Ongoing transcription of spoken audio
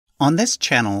On this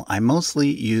channel, I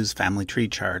mostly use family tree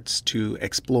charts to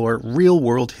explore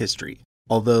real-world history,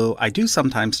 although I do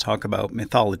sometimes talk about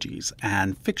mythologies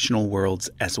and fictional worlds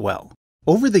as well.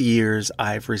 Over the years,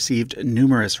 I've received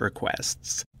numerous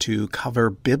requests to cover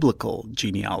biblical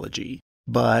genealogy,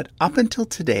 but up until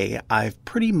today, I've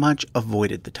pretty much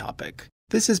avoided the topic.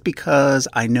 This is because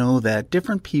I know that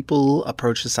different people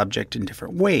approach the subject in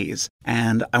different ways,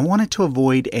 and I wanted to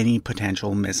avoid any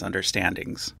potential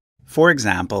misunderstandings. For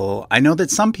example, I know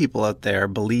that some people out there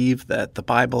believe that the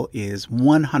Bible is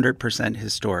 100%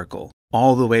 historical,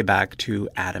 all the way back to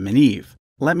Adam and Eve.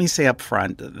 Let me say up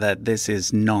front that this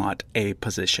is not a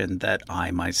position that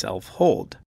I myself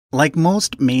hold. Like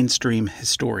most mainstream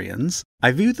historians,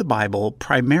 I view the Bible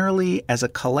primarily as a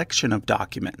collection of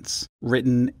documents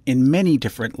written in many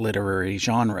different literary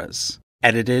genres,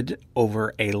 edited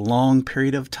over a long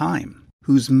period of time,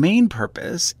 whose main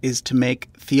purpose is to make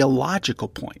theological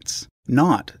points,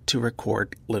 not to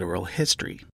record literal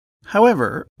history.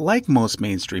 However, like most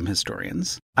mainstream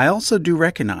historians, I also do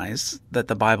recognize that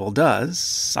the Bible does,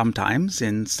 sometimes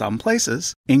in some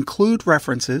places, include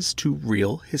references to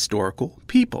real historical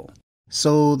people.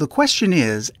 So the question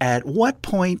is, at what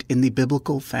point in the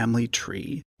biblical family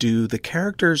tree do the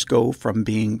characters go from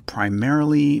being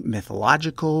primarily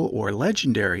mythological or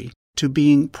legendary to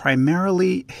being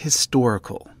primarily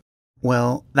historical?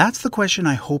 Well, that's the question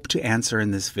I hope to answer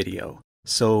in this video.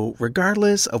 So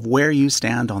regardless of where you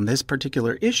stand on this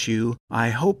particular issue, I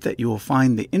hope that you will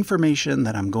find the information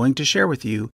that I'm going to share with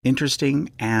you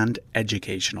interesting and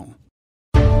educational.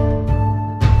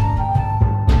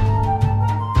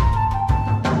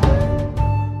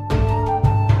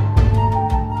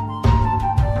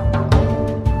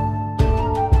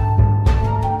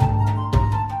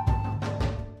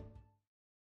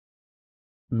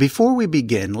 Before we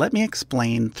begin, let me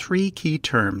explain three key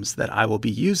terms that I will be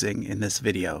using in this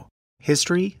video: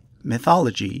 history,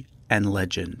 mythology, and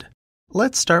legend.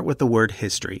 Let's start with the word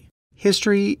history.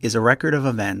 History is a record of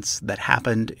events that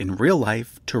happened in real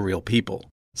life to real people.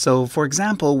 So, for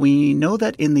example, we know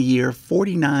that in the year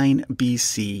 49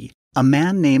 BC, a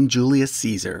man named Julius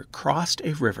Caesar crossed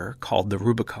a river called the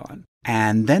Rubicon,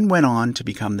 and then went on to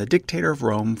become the dictator of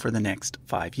Rome for the next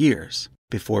 5 years.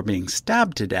 Before being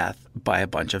stabbed to death by a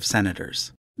bunch of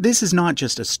senators. This is not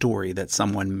just a story that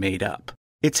someone made up.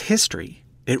 It's history.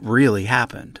 It really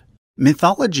happened.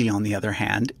 Mythology, on the other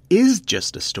hand, is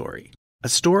just a story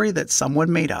that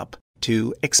someone made up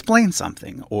to explain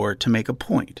something or to make a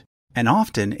point, and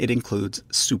often it includes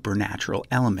supernatural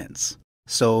elements.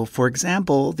 So, for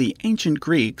example, the ancient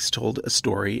Greeks told a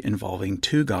story involving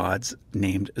two gods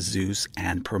named Zeus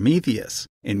and Prometheus,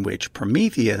 in which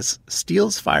Prometheus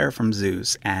steals fire from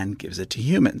Zeus and gives it to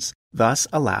humans, thus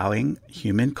allowing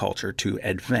human culture to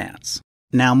advance.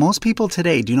 Now, most people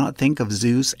today do not think of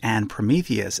Zeus and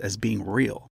Prometheus as being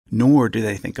real, nor do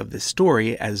they think of this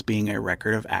story as being a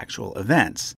record of actual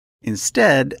events.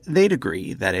 Instead, they'd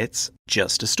agree that it's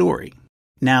just a story.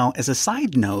 Now, as a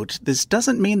side note, this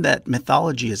doesn't mean that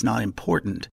mythology is not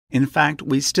important. In fact,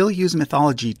 we still use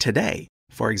mythology today,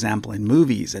 for example in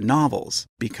movies and novels,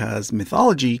 because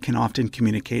mythology can often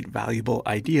communicate valuable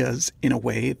ideas in a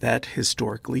way that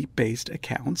historically based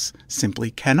accounts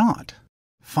simply cannot.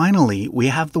 Finally, we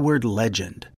have the word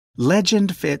legend.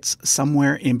 Legend fits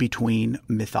somewhere in between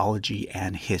mythology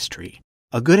and history.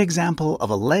 A good example of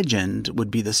a legend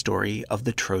would be the story of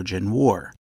the Trojan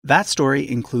War. That story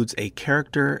includes a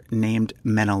character named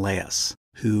Menelaus,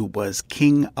 who was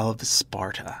king of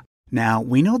Sparta. Now,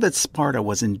 we know that Sparta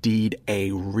was indeed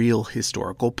a real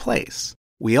historical place.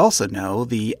 We also know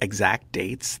the exact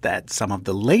dates that some of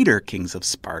the later kings of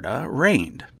Sparta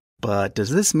reigned. But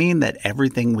does this mean that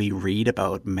everything we read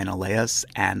about Menelaus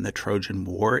and the Trojan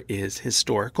War is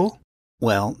historical?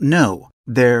 Well, no.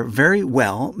 There very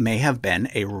well may have been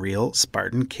a real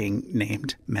Spartan king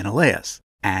named Menelaus,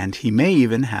 and he may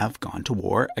even have gone to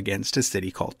war against a city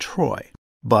called Troy.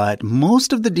 But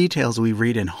most of the details we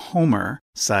read in Homer,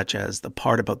 such as the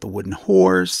part about the wooden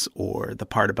horse or the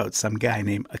part about some guy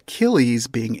named Achilles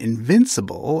being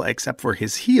invincible except for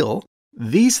his heel,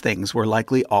 these things were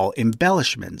likely all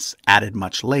embellishments added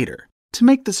much later to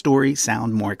make the story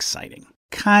sound more exciting.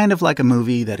 Kind of like a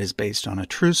movie that is based on a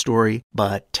true story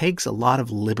but takes a lot of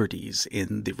liberties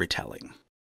in the retelling.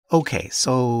 Okay,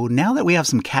 so now that we have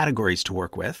some categories to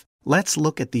work with, let's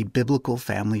look at the biblical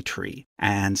family tree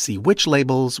and see which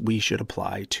labels we should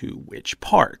apply to which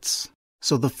parts.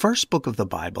 So the first book of the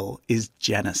Bible is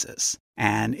Genesis,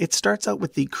 and it starts out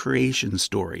with the creation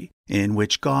story in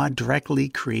which God directly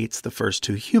creates the first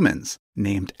two humans,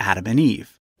 named Adam and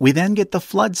Eve. We then get the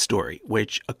flood story,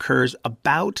 which occurs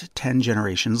about 10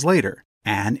 generations later.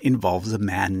 and involves a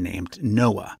man named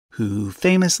Noah, who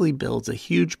famously builds a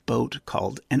huge boat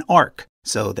called an ark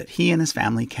so that he and his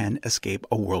family can escape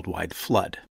a worldwide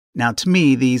flood. Now, to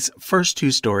me, these first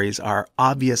two stories are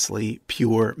obviously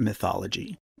pure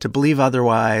mythology. To believe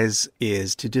otherwise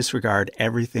is to disregard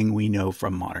everything we know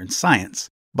from modern science.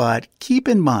 But keep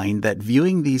in mind that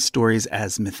viewing these stories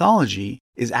as mythology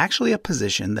is actually a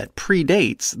position that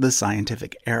predates the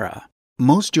scientific era.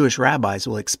 Most Jewish rabbis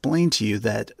will explain to you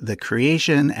that the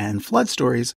creation and flood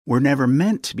stories were never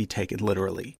meant to be taken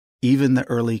literally. Even the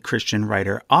early Christian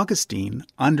writer Augustine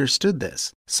understood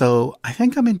this, so I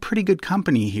think I'm in pretty good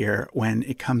company here when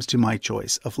it comes to my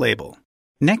choice of label.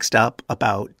 Next up,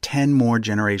 about 10 more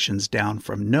generations down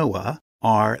from Noah,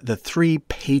 are the three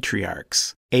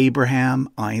patriarchs, Abraham,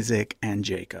 Isaac, and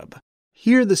Jacob.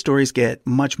 Here the stories get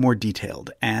much more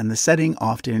detailed, and the setting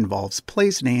often involves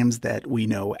place names that we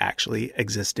know actually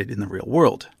existed in the real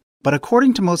world. But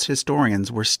according to most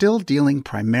historians, we're still dealing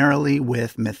primarily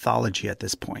with mythology at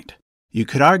this point. You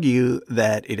could argue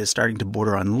that it is starting to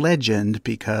border on legend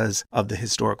because of the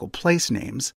historical place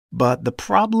names, but the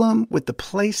problem with the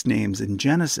place names in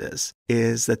Genesis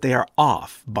is that they are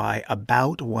off by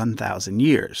about 1,000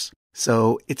 years.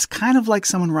 So it's kind of like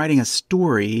someone writing a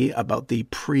story about the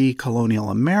pre-colonial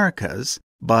Americas,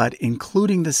 but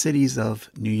including the cities of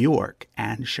New York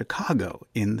and Chicago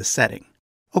in the setting.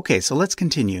 Okay, so let's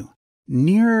continue.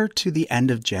 Nearer to the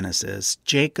end of Genesis,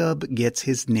 Jacob gets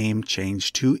his name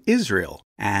changed to Israel,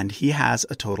 and he has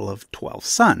a total of 12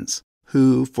 sons,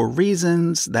 who, for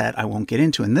reasons that I won't get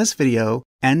into in this video,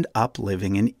 end up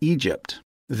living in Egypt.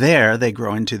 There, they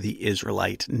grow into the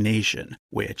Israelite nation,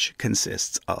 which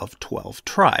consists of 12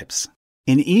 tribes.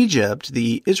 In Egypt,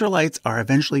 the Israelites are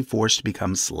eventually forced to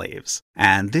become slaves,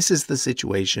 and this is the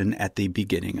situation at the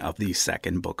beginning of the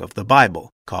second book of the Bible,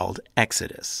 called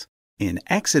Exodus. In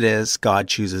Exodus, God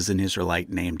chooses an Israelite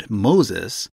named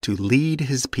Moses to lead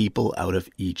his people out of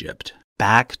Egypt,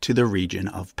 back to the region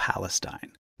of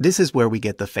Palestine. This is where we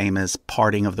get the famous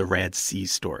parting of the Red Sea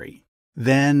story.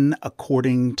 Then,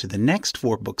 according to the next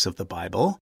 4 books of the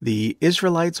Bible, the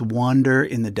Israelites wander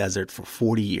in the desert for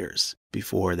 40 years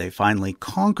before they finally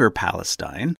conquer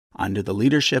Palestine under the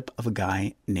leadership of a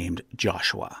guy named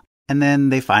Joshua. And then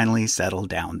they finally settle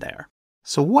down there.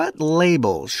 So what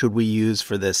label should we use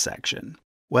for this section?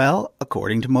 Well,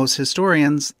 according to most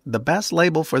historians, the best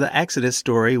label for the Exodus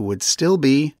story would still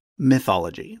be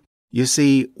mythology. You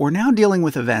see, we're now dealing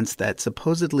with events that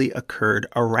supposedly occurred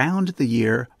around the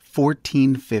year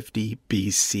 1450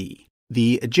 BC.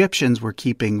 The Egyptians were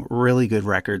keeping really good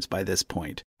records by this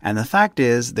point, and the fact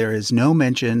is there is no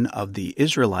mention of the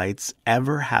Israelites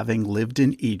ever having lived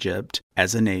in Egypt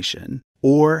as a nation,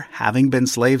 or having been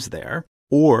slaves there,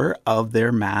 or of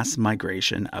their mass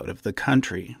migration out of the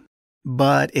country.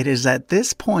 But it is at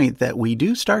this point that we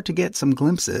do start to get some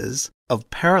glimpses of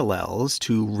parallels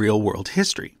to real-world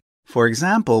history. For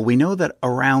example, we know that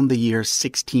around the year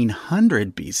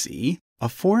 1600 BC, a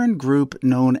foreign group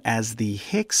known as the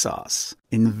Hyksos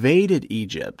invaded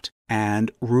Egypt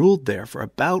and ruled there for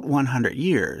about 100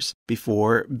 years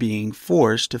before being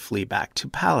forced to flee back to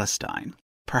Palestine.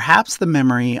 Perhaps the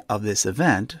memory of this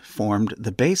event formed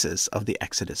the basis of the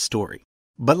Exodus story.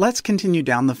 But let's continue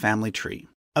down the family tree.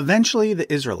 Eventually,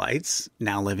 the Israelites,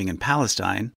 now living in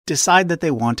Palestine, decide that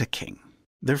they want a king.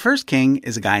 Their first king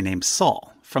is a guy named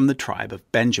Saul from the tribe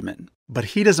of Benjamin, but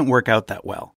he doesn't work out that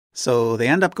well. So they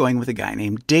end up going with a guy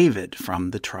named David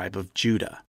from the tribe of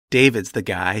Judah. David's the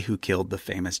guy who killed the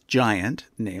famous giant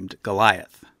named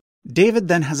Goliath. David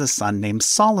then has a son named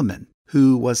Solomon,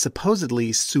 who was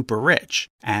supposedly super rich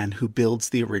and who builds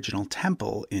the original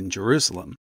temple in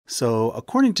Jerusalem. So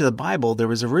according to the Bible, there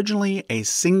was originally a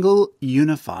single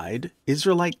unified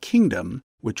Israelite kingdom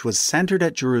which was centered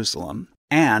at Jerusalem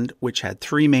and which had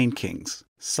 3 main kings,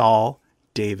 Saul,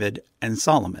 David, and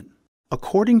Solomon.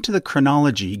 According to the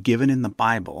chronology given in the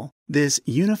Bible, this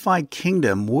unified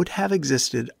kingdom would have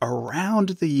existed around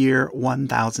the year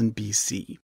 1000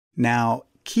 BC. Now,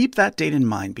 keep that date in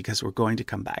mind because we're going to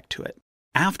come back to it.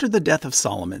 After the death of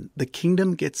Solomon, the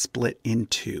kingdom gets split in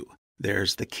 2.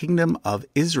 There's the kingdom of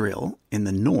Israel in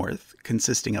the north,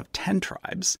 consisting of 10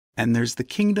 tribes, and there's the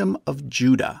kingdom of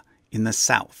Judah in the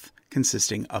south,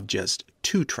 consisting of just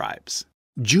 2 tribes.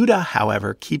 Judah,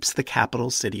 however, keeps the capital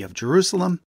city of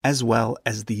Jerusalem, as well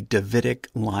as the Davidic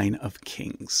line of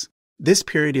kings. This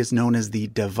period is known as the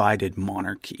divided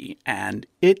monarchy, and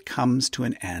it comes to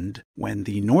an end when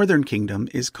the northern kingdom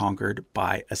is conquered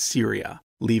by Assyria,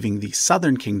 leaving the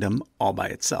southern kingdom all by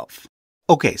itself.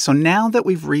 Okay, so now that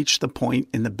we've reached the point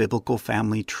in the biblical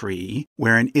family tree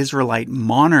where an Israelite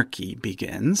monarchy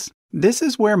begins, This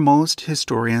is where most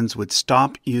historians would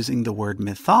stop using the word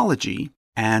mythology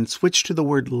and switch to the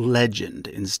word legend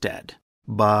instead.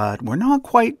 But we're not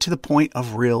quite to the point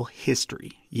of real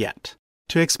history yet.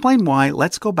 To explain why,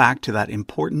 let's go back to that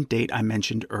important date I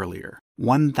mentioned earlier,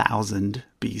 1000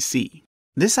 BC.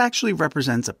 This actually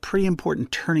represents a pretty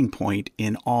important turning point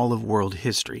in all of world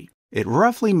history. It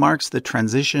roughly marks the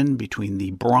transition between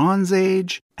the Bronze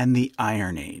Age and the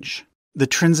Iron Age. The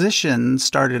transition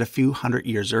started a few hundred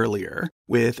years earlier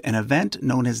with an event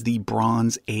known as the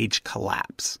Bronze Age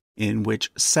collapse, in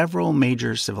which several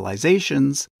major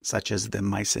civilizations, such as the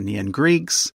Mycenaean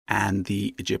Greeks and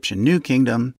the Egyptian New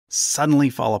Kingdom, suddenly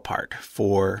fall apart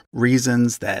for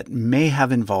reasons that may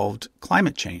have involved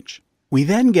climate change. We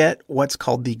then get what's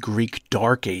called the Greek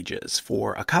Dark Ages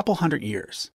for a couple hundred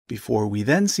years, before we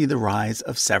then see the rise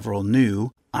of several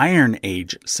new Iron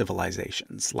Age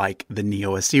civilizations like the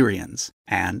Neo-Assyrians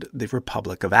and the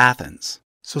Republic of Athens.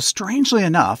 So strangely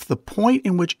enough, the point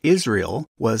in which Israel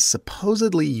was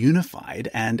supposedly unified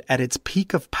and at its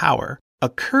peak of power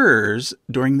occurs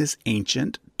during this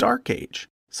ancient Dark Age.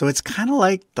 So it's kind of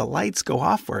like the lights go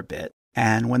off for a bit,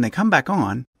 and when they come back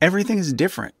on, everything is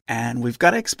different, and we've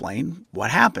got to explain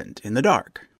what happened in the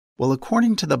dark. Well,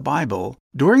 according to the Bible,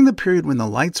 during the period when the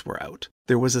lights were out,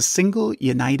 there was a single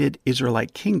united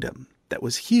Israelite kingdom that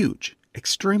was huge,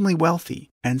 extremely wealthy,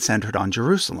 and centered on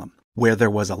Jerusalem, where there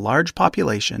was a large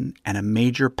population and a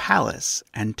major palace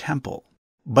and temple.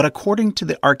 But according to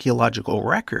the archaeological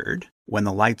record, when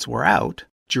the lights were out,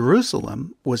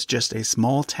 Jerusalem was just a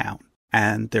small town,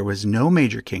 and there was no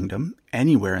major kingdom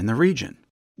anywhere in the region.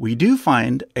 We do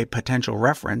find a potential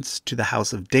reference to the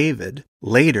House of David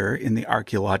later in the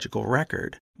archaeological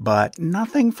record, but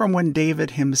nothing from when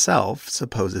David himself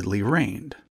supposedly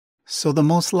reigned. So the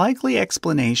most likely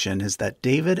explanation is that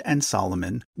David and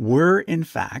Solomon were, in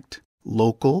fact,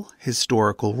 local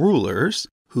historical rulers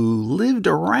who lived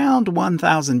around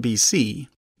 1000 BC,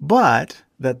 but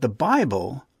that the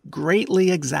Bible greatly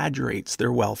exaggerates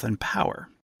their wealth and power.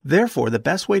 Therefore, the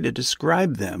best way to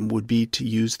describe them would be to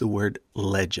use the word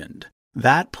legend.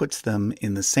 That puts them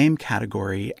in the same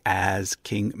category as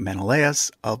King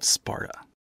Menelaus of Sparta.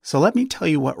 So let me tell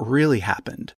you what really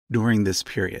happened during this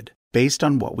period, based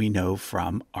on what we know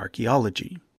from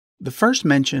archaeology. The first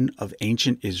mention of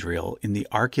ancient Israel in the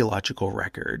archaeological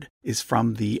record is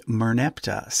from the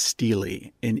Merneptah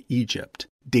stele in Egypt,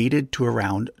 dated to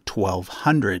around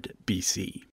 1200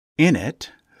 BC. In it,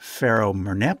 Pharaoh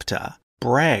Merneptah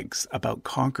brags about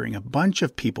conquering a bunch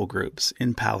of people groups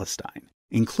in Palestine,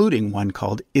 including one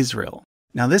called Israel.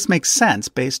 Now, this makes sense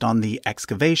based on the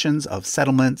excavations of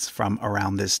settlements from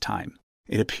around this time.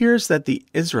 It appears that the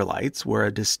Israelites were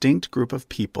a distinct group of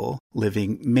people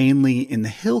living mainly in the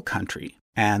hill country,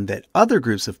 and that other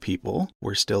groups of people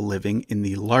were still living in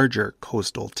the larger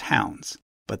coastal towns.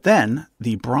 But then,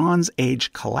 the Bronze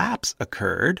Age collapse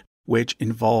occurred, which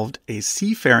involved a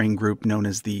seafaring group known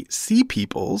as the Sea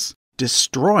Peoples,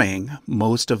 destroying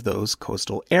most of those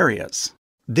coastal areas.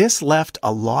 This left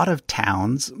a lot of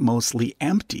towns mostly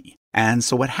empty. And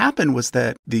so what happened was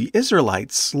that the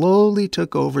Israelites slowly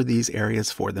took over these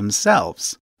areas for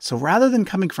themselves. So rather than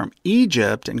coming from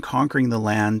Egypt and conquering the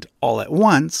land all at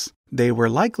once, they were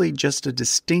likely just a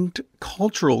distinct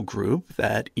cultural group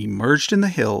that emerged in the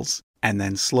hills and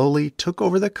then slowly took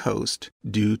over the coast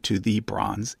due to the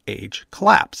Bronze Age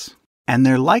collapse. And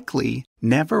there likely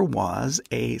never was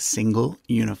a single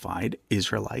unified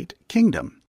Israelite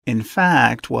kingdom. In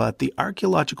fact, what the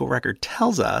archaeological record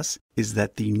tells us is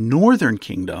that the northern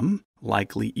kingdom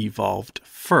likely evolved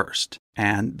first,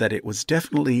 and that it was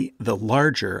definitely the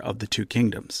larger of the two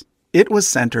kingdoms. It was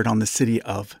centered on the city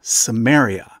of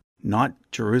Samaria, not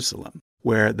Jerusalem,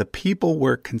 where the people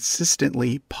were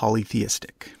consistently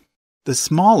polytheistic. The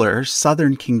smaller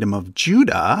southern kingdom of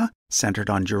Judah, centered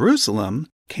on Jerusalem,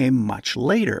 came much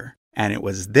later, and it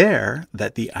was there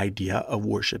that the idea of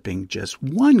worshiping just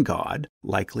one god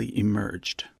likely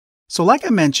emerged. So like I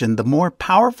mentioned, the more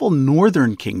powerful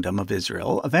northern kingdom of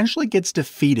Israel eventually gets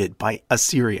defeated by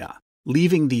Assyria,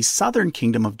 leaving the southern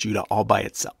kingdom of Judah all by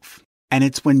itself. And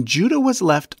it's when Judah was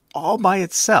left all by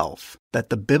itself that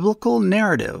the biblical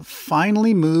narrative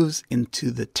finally moves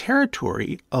into the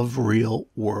territory of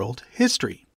real-world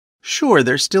history. Sure,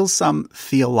 there's still some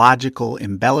theological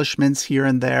embellishments here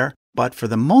and there, but for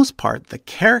the most part, the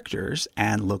characters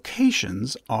and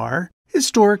locations are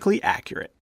historically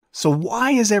accurate. So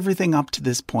why is everything up to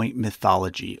this point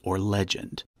mythology or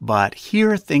legend, but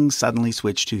here things suddenly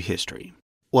switch to history?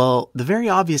 Well, the very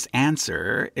obvious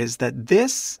answer is that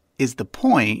this is the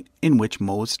point in which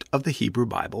most of the Hebrew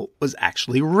Bible was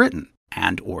actually written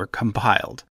and or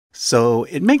compiled. So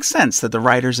it makes sense that the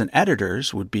writers and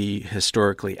editors would be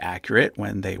historically accurate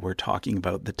when they were talking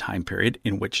about the time period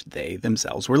in which they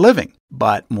themselves were living,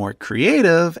 but more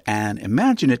creative and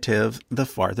imaginative the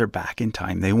farther back in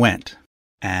time they went.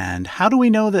 And how do we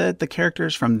know that the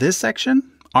characters from this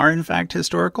section are in fact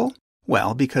historical?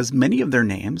 Well, because many of their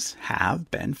names have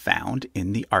been found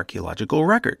in the archaeological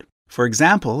record. For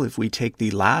example, if we take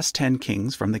the last 10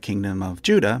 kings from the kingdom of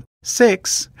Judah,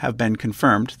 6 have been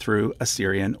confirmed through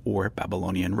Assyrian or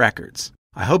Babylonian records.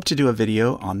 I hope to do a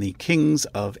video on the kings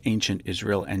of ancient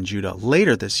Israel and Judah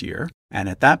later this year, and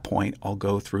at that point I'll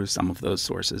go through some of those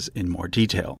sources in more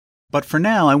detail. But for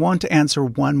now, I want to answer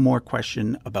one more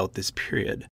question about this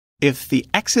period. If the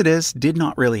Exodus did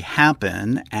not really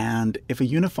happen, and if a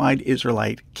unified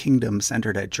Israelite kingdom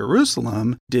centered at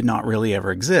Jerusalem did not really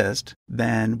ever exist,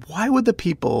 then why would the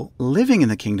people living in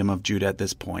the kingdom of Judah at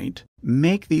this point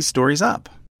make these stories up?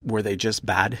 Were they just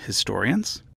bad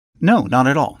historians? No, not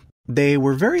at all. They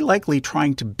were very likely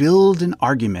trying to build an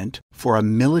argument for a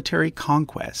military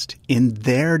conquest in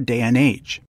their day and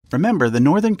age. Remember, the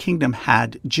northern kingdom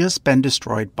had just been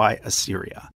destroyed by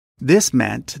Assyria. This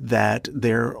meant that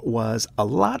there was a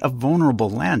lot of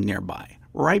vulnerable land nearby,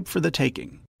 ripe for the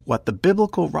taking. What the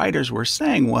biblical writers were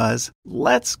saying was,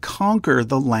 let's conquer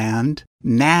the land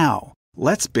now.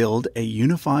 Let's build a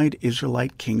unified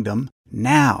Israelite kingdom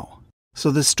now.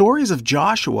 So the stories of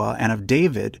Joshua and of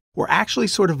David were actually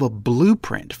sort of a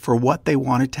blueprint for what they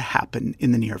wanted to happen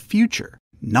in the near future,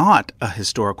 not a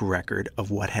historical record of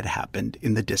what had happened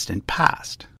in the distant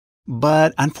past.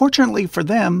 But unfortunately for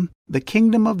them, the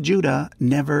kingdom of Judah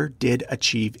never did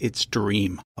achieve its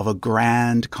dream of a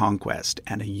grand conquest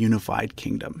and a unified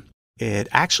kingdom. It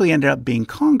actually ended up being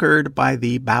conquered by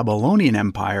the Babylonian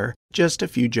Empire just a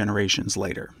few generations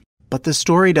later. But the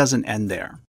story doesn't end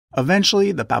there.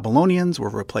 Eventually, the Babylonians were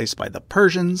replaced by the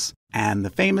Persians, and the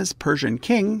famous Persian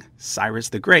king, Cyrus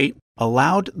the Great,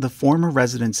 allowed the former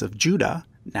residents of Judah,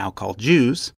 now called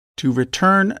Jews, to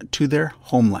return to their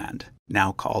homeland,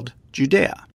 now called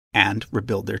Judea, and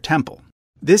rebuild their temple.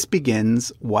 This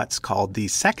begins what's called the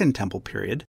Second Temple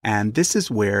period, and this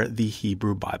is where the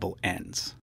Hebrew Bible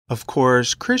ends. Of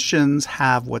course, Christians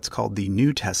have what's called the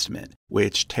New Testament,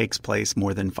 which takes place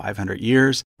more than 500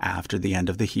 years after the end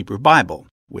of the Hebrew Bible,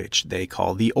 which they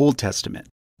call the Old Testament.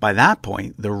 By that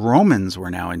point, the Romans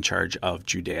were now in charge of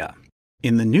Judea.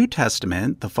 In the New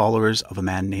Testament, the followers of a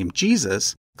man named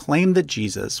Jesus claimed that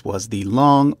Jesus was the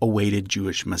long-awaited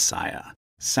Jewish Messiah.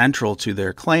 Central to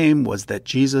their claim was that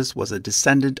Jesus was a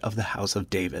descendant of the house of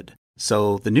David.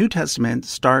 So the New Testament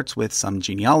starts with some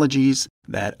genealogies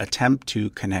that attempt to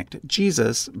connect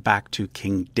Jesus back to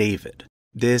King David.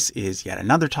 This is yet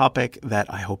another topic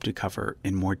that I hope to cover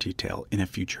in more detail in a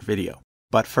future video.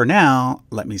 But for now,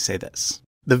 let me say this.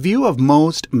 The view of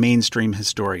most mainstream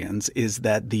historians is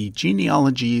that the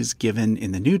genealogies given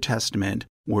in the New Testament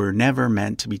were never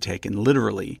meant to be taken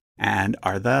literally and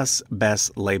are thus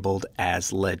best labeled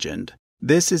as legend.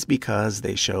 This is because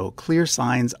they show clear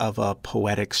signs of a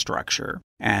poetic structure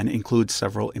and include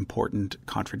several important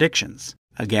contradictions.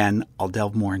 Again, I'll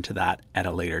delve more into that at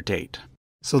a later date.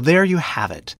 So there you have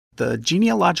it. The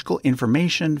genealogical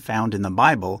information found in the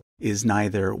Bible is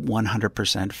neither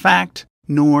 100% fact,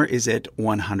 nor is it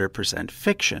 100%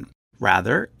 fiction.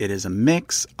 Rather, it is a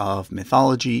mix of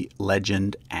mythology,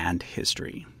 legend, and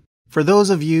history. For those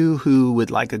of you who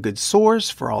would like a good source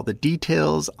for all the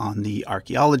details on the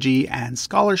archaeology and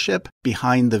scholarship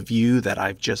behind the view that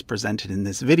I've just presented in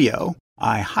this video,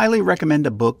 I highly recommend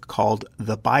a book called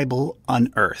The Bible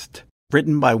Unearthed,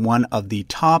 written by one of the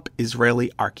top Israeli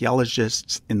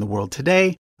archaeologists in the world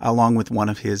today, along with one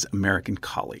of his American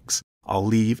colleagues. I'll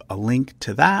leave a link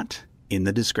to that in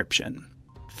the description.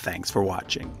 Thanks for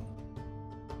watching.